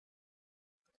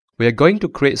We are going to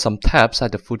create some tabs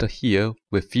at the footer here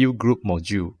with View Group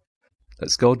module.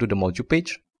 Let's go to the module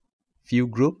page, View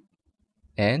Group,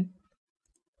 and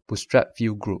Bootstrap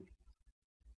View Group.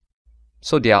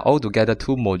 So there are altogether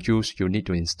 2 modules you need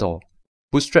to install.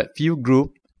 Bootstrap View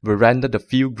Group will render the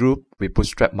View Group with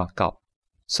Bootstrap markup.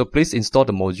 So please install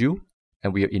the module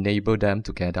and we'll enable them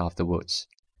together afterwards.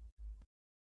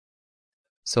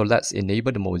 So let's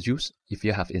enable the modules if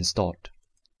you have installed.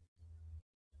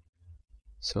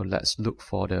 So let's look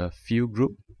for the View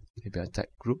Group, maybe a tag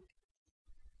group.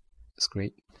 That's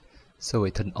great. So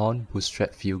we turn on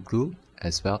Bootstrap View Group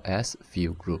as well as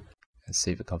View Group and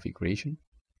save the configuration.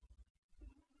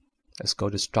 Let's go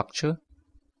to Structure,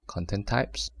 Content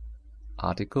Types,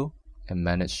 Article, and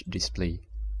Manage Display.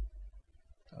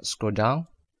 Scroll down.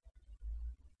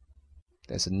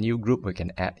 There's a new group we can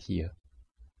add here.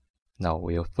 Now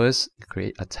we'll first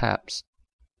create a tabs.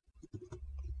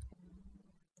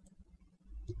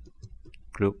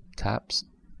 Group tabs.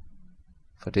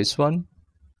 For this one,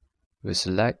 we'll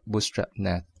select Bootstrap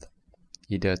Nav,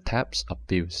 either tabs or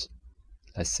views.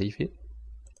 Let's save it.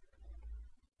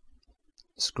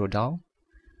 Scroll down.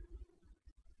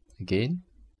 Again.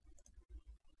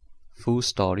 Full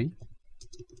story.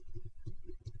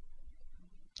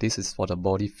 This is for the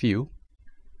body view.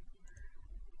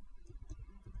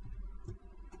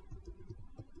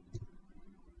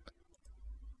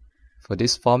 For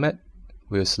this format,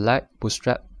 we'll select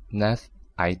Bootstrap Nav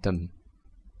item.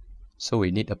 So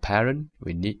we need a parent,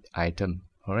 we need item.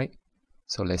 Alright,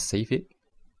 so let's save it.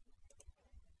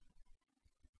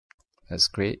 Let's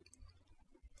create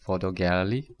photo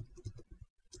gallery.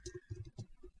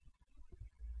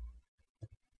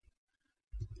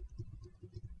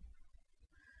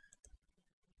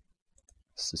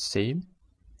 It's the same,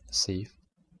 save.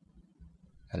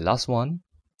 And last one,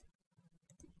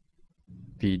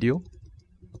 video.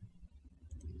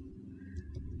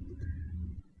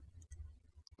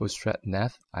 Bootstrap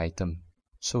Nav item.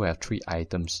 So we have 3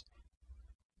 items.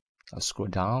 I'll scroll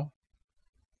down.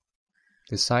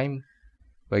 This time,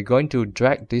 we're going to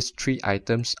drag these 3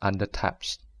 items under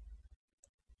tabs.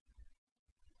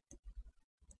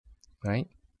 Right?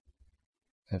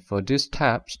 And for these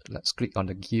tabs, let's click on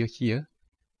the gear here.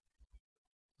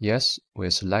 Yes,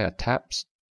 we'll select a tabs.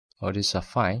 All these are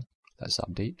fine. Let's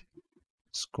update.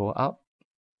 Scroll up.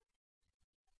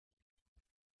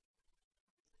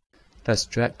 Let's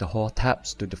drag the whole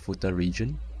tabs to the footer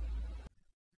region.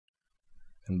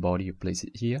 And body, you place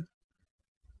it here.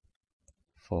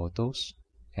 Photos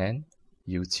and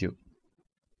YouTube.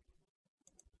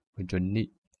 We don't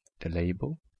need the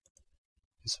label.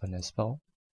 This one as well.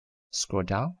 Scroll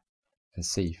down and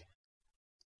save.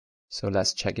 So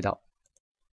let's check it out.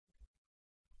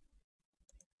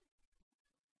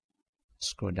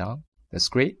 Scroll down. That's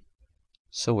great.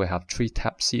 So we have 3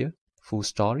 tabs here. Full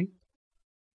story,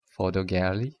 photo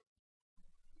gallery,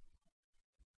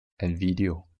 and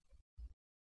video.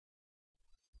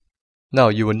 Now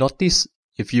you will notice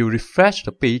if you refresh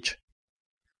the page,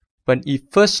 when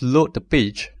it first loads the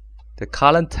page, the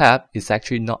current tab is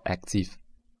actually not active.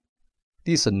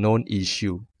 This is a known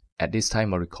issue at this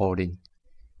time of recording.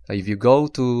 Now if you go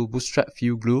to Bootstrap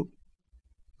View Group,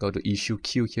 go to Issue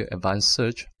Queue here, Advanced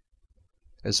Search.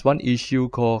 There's one issue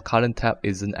called current tab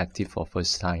isn't active for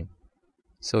first time.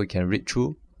 So you can read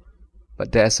through.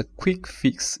 But there's a quick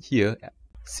fix here,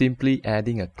 simply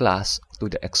adding a class to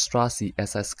the extra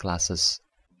CSS classes,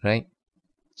 right?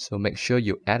 So make sure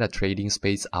you add a trading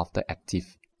space after active.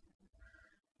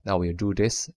 Now we'll do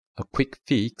this, a quick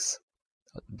fix.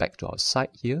 Back to our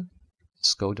site here.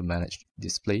 Let's go to Manage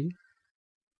Display.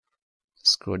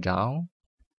 Scroll down.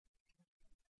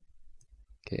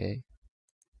 Okay.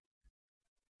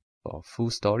 For full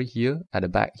story here, at the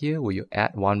back here, we'll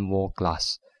add one more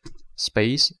class.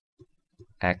 Space,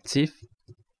 active.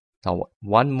 Now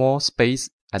one more space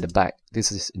at the back.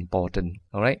 This is important,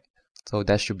 alright? So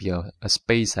there should be a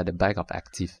space at the back of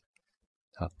active.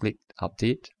 Click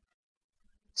update,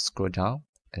 scroll down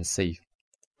and save.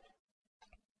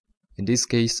 In this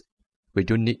case, we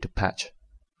don't need to patch.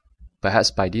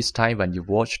 Perhaps by this time when you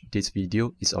watch this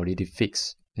video, it's already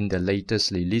fixed in the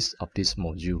latest release of this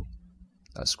module.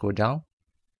 Now scroll down.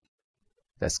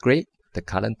 That's great. The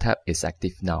current tab is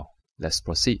active now. Let's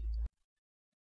proceed.